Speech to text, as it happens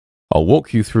I'll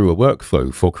walk you through a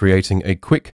workflow for creating a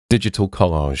quick digital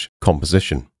collage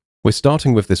composition. We're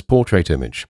starting with this portrait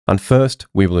image, and first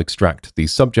we will extract the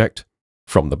subject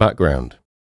from the background.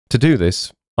 To do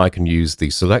this, I can use the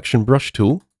selection brush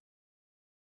tool,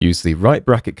 use the right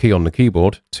bracket key on the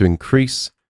keyboard to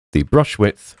increase the brush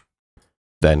width,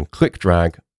 then click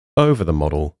drag over the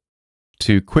model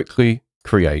to quickly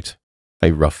create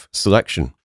a rough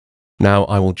selection. Now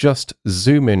I will just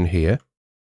zoom in here,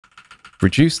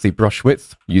 reduce the brush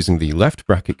width using the left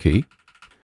bracket key,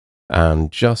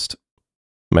 and just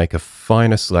make a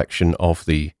finer selection of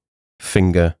the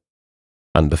finger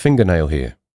and the fingernail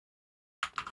here.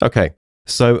 Okay,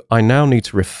 so I now need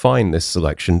to refine this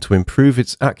selection to improve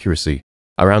its accuracy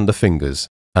around the fingers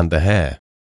and the hair.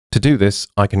 To do this,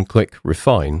 I can click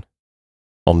Refine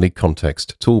on the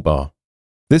context toolbar.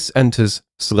 This enters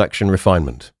Selection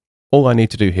Refinement. All I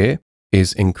need to do here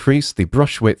is increase the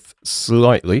brush width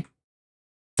slightly,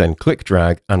 then click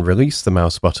drag and release the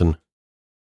mouse button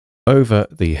over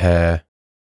the hair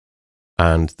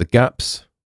and the gaps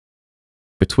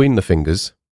between the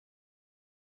fingers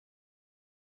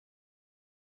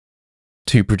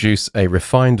to produce a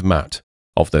refined matte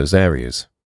of those areas.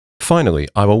 Finally,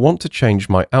 I will want to change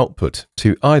my output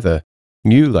to either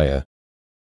New Layer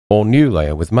or New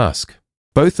Layer with Mask.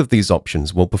 Both of these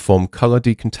options will perform color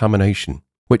decontamination,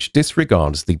 which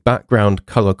disregards the background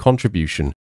color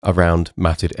contribution around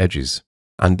matted edges,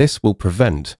 and this will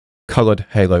prevent colored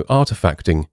halo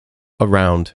artifacting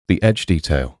around the edge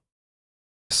detail.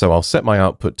 So I'll set my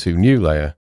output to New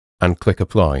Layer and click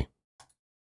Apply.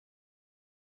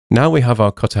 Now we have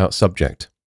our cutout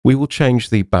subject. We will change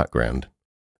the background.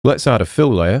 Let's add a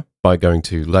fill layer by going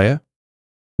to Layer,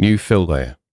 New Fill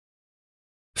Layer.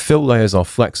 Fill layers are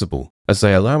flexible as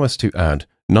they allow us to add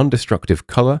non-destructive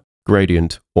color,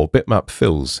 gradient, or bitmap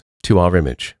fills to our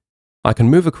image. I can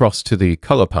move across to the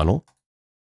color panel,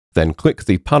 then click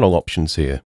the panel options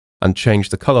here and change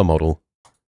the color model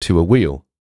to a wheel.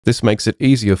 This makes it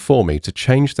easier for me to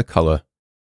change the color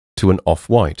to an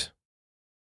off-white.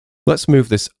 Let's move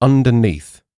this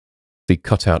underneath the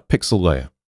cutout pixel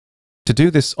layer. To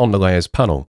do this on the Layers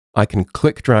panel, I can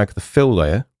click drag the fill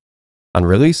layer and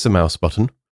release the mouse button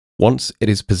once it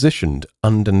is positioned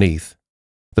underneath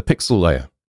the pixel layer.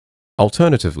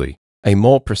 Alternatively, a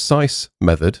more precise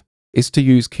method is to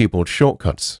use keyboard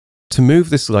shortcuts. To move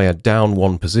this layer down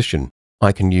one position,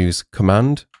 I can use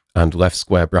Command and left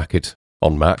square bracket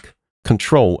on Mac,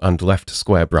 Control and left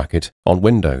square bracket on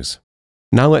Windows.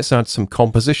 Now let's add some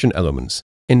composition elements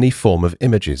in the form of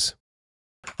images.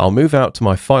 I'll move out to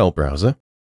my file browser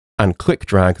and click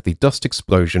drag the Dust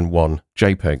Explosion 1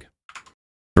 JPEG.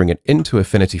 Bring it into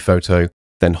Affinity Photo,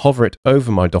 then hover it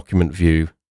over my document view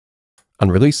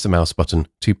and release the mouse button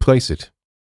to place it.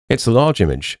 It's a large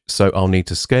image, so I'll need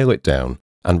to scale it down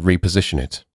and reposition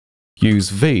it. Use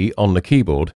V on the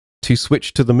keyboard to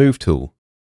switch to the Move tool,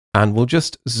 and we'll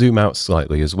just zoom out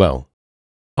slightly as well.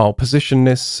 I'll position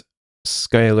this,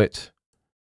 scale it,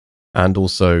 and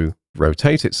also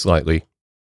rotate it slightly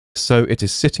so it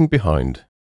is sitting behind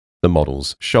the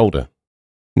model's shoulder.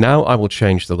 Now I will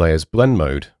change the layer's blend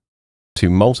mode to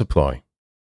Multiply,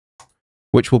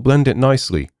 which will blend it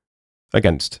nicely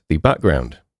against the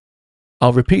background.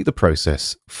 I'll repeat the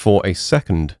process for a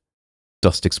second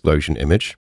Dust Explosion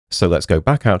image, so let's go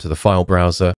back out to the file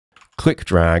browser, click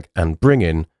drag and bring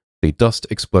in the Dust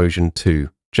Explosion 2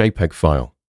 JPEG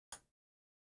file.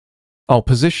 I'll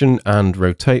position and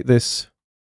rotate this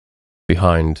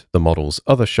behind the model's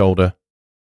other shoulder,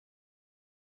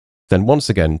 then once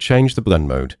again change the blend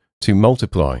mode to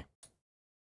Multiply.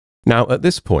 Now at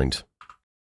this point,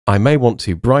 I may want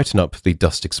to brighten up the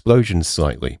dust explosions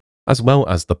slightly, as well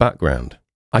as the background.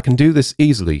 I can do this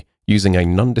easily using a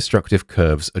non-destructive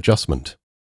curves adjustment.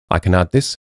 I can add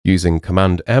this using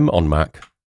Command M on Mac,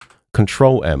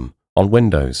 Control M on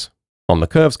Windows. On the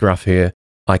curves graph here,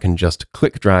 I can just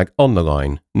click drag on the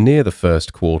line near the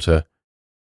first quarter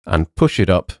and push it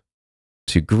up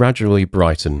to gradually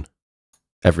brighten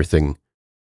everything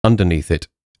underneath it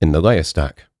in the layer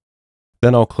stack.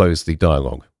 Then I'll close the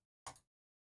dialog.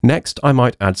 Next, I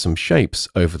might add some shapes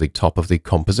over the top of the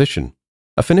composition.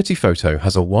 Affinity Photo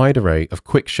has a wide array of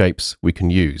quick shapes we can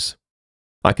use.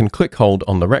 I can click hold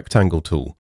on the rectangle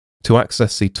tool to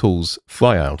access the tool's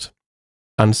flyout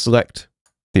and select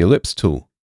the ellipse tool.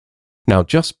 Now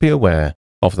just be aware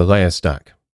of the layer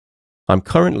stack. I'm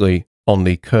currently on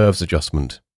the curves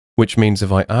adjustment, which means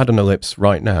if I add an ellipse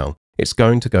right now, it's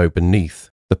going to go beneath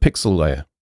the pixel layer.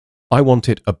 I want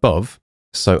it above,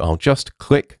 so I'll just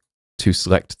click to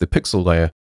select the pixel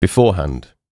layer beforehand.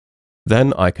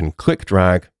 Then I can click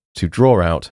drag to draw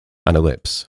out an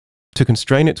ellipse. To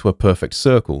constrain it to a perfect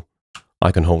circle,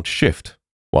 I can hold Shift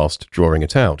whilst drawing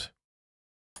it out.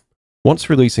 Once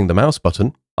releasing the mouse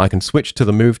button, I can switch to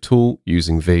the Move tool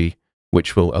using V,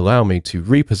 which will allow me to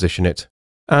reposition it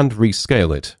and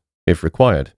rescale it if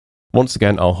required. Once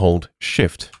again, I'll hold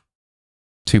Shift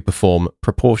to perform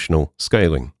proportional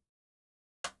scaling.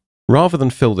 Rather than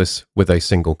fill this with a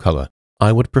single color,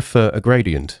 I would prefer a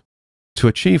gradient. To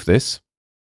achieve this,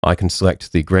 I can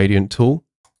select the Gradient tool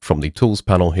from the Tools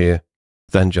panel here,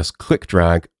 then just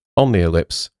click-drag on the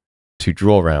ellipse to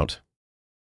draw out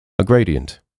a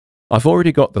gradient. I've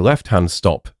already got the left-hand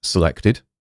stop selected,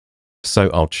 so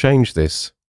I'll change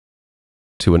this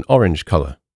to an orange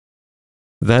color.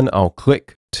 Then I'll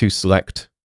click to select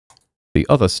the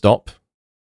other stop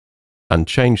and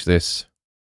change this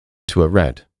to a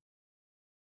red.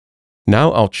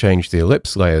 Now I'll change the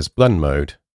ellipse layer's blend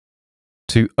mode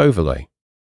to overlay,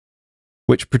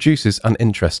 which produces an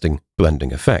interesting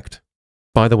blending effect.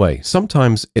 By the way,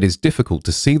 sometimes it is difficult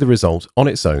to see the result on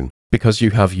its own because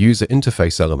you have user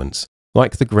interface elements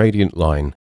like the gradient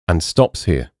line and stops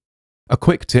here. A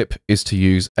quick tip is to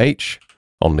use H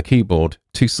on the keyboard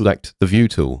to select the View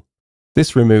tool.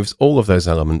 This removes all of those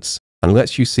elements and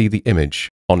lets you see the image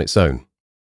on its own.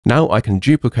 Now I can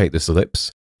duplicate this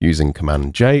ellipse using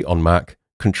Command J on Mac,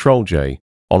 Control J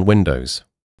on Windows.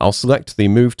 I'll select the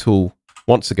Move tool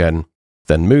once again,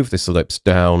 then move this ellipse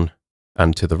down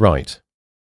and to the right.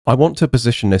 I want to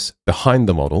position this behind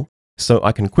the model, so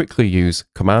I can quickly use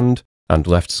Command and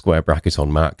left square bracket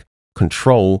on Mac,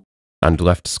 Control and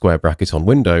left square bracket on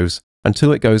Windows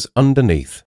until it goes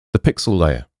underneath the pixel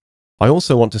layer. I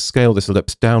also want to scale this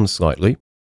ellipse down slightly,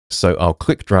 so I'll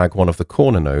click-drag one of the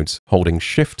corner nodes, holding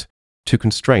Shift to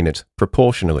constrain it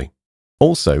proportionally.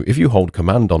 Also, if you hold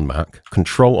Command on Mac,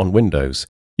 Control on Windows,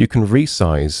 you can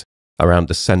resize around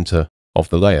the center of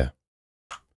the layer.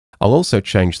 I'll also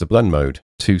change the blend mode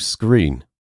to Screen,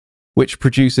 which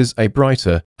produces a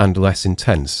brighter and less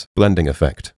intense blending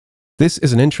effect. This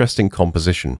is an interesting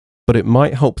composition, but it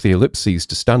might help the ellipses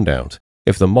to stand out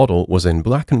if the model was in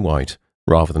black and white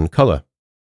rather than color.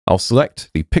 I'll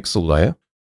select the pixel layer,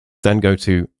 then go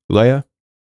to Layer,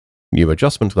 New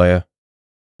Adjustment Layer,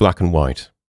 Black and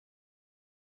White.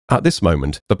 At this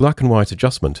moment, the black and white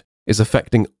adjustment is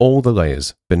affecting all the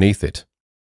layers beneath it.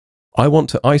 I want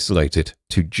to isolate it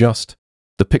to just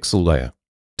the pixel layer.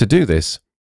 To do this,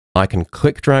 I can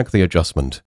click-drag the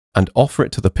adjustment and offer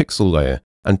it to the pixel layer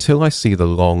until I see the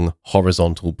long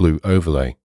horizontal blue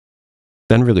overlay.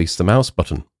 Then release the mouse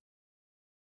button.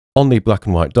 On the black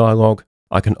and white dialog,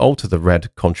 I can alter the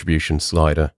red contribution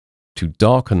slider to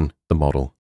darken the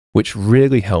model, which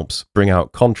really helps bring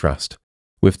out contrast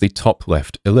with the top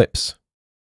left ellipse.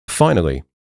 Finally,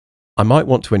 I might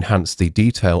want to enhance the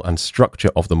detail and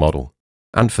structure of the model,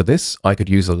 and for this I could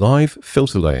use a live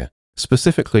filter layer,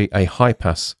 specifically a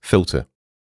high-pass filter.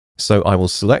 So I will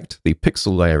select the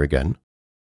pixel layer again,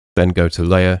 then go to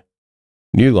Layer,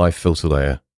 New Live Filter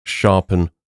Layer, Sharpen,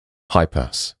 High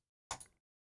Pass.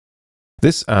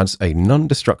 This adds a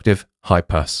non-destructive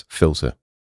high-pass filter.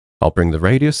 I'll bring the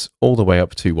radius all the way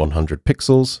up to 100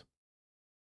 pixels,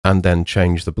 and then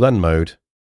change the blend mode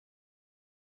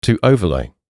to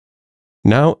Overlay.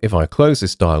 Now, if I close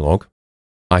this dialog,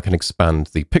 I can expand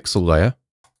the pixel layer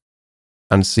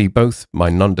and see both my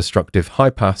non-destructive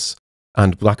high-pass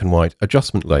and black and white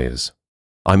adjustment layers.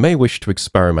 I may wish to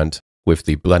experiment with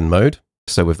the blend mode,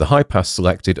 so with the high-pass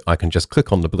selected, I can just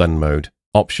click on the blend mode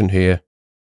option here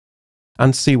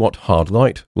and see what hard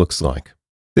light looks like.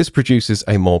 This produces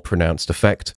a more pronounced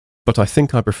effect, but I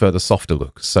think I prefer the softer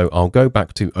look, so I'll go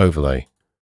back to Overlay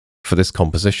for this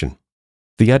composition.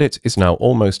 The edit is now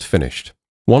almost finished.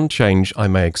 One change I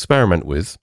may experiment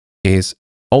with is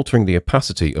altering the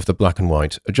opacity of the black and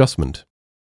white adjustment.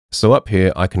 So up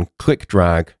here I can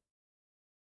click-drag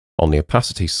on the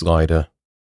opacity slider,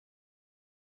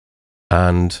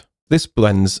 and this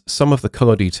blends some of the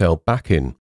color detail back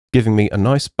in, giving me a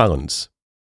nice balance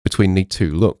between the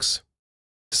two looks.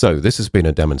 So this has been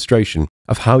a demonstration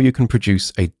of how you can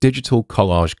produce a digital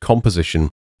collage composition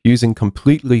using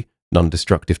completely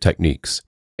non-destructive techniques,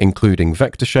 including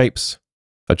vector shapes,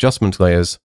 adjustment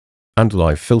layers, and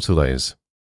live filter layers.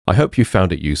 I hope you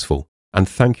found it useful, and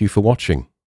thank you for watching.